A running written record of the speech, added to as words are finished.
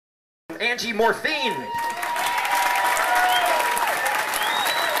Angie Morpheen.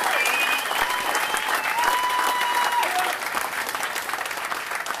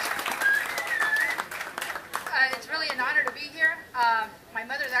 It's really an honor to be here. My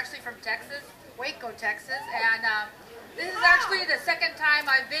mother's actually from Texas, Waco, Texas, and this is actually the second time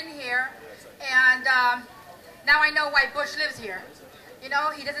I've been here, and now I know why Bush lives here. You know,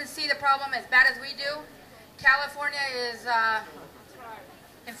 he doesn't see the problem as bad as we do. California is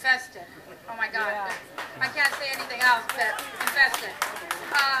infested. Oh my God. Yeah. I can't say anything else but infested.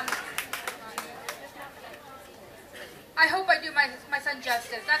 I hope I do my son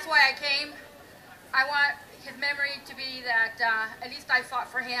justice. That's why I came. I want his memory to be that at least I fought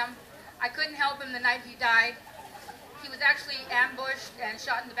for him. I couldn't help him the night he died. He was actually ambushed and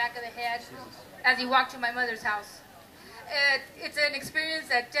shot in the back of the head as he walked to my mother's house. It's an experience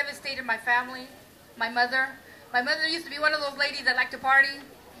that devastated my family, my mother. My mother used to be one of those ladies that liked to party,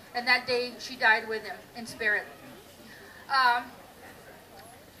 and that day she died with him in spirit.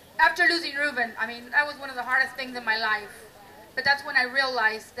 After losing Reuben, I mean, that was one of the hardest things in my life. But that's when I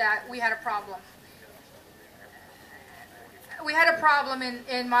realized that we had a problem. We had a problem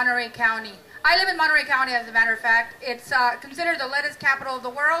in Monterey County. I live in Monterey County, as a matter of fact. It's considered the lettuce capital of the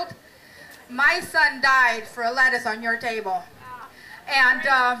world. My son died for a lettuce on your table. And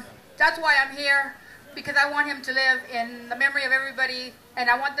that's why I'm here, because I want him to live in the memory of everybody, and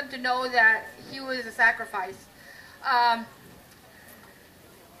I want them to know that he was a sacrifice.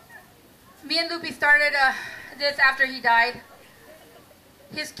 Me and Lupe started this after he died.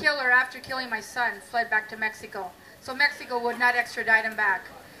 His killer, after killing my son, fled back to Mexico. So Mexico would not extradite him back.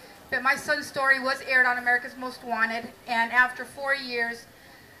 But my son's story was aired on America's Most Wanted, and after 4 years,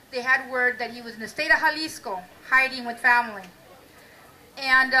 they had word that he was in the state of Jalisco, hiding with family.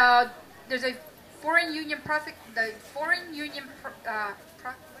 And there's a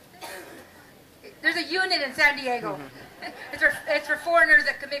there's a unit in San Diego. It's for foreigners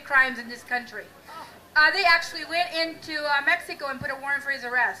that commit crimes in this country. They actually went into Mexico and put a warrant for his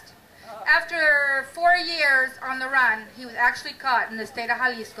arrest. After 4 years on the run, he was actually caught in the state of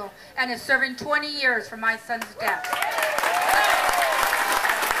Jalisco and is serving 20 years for my son's death.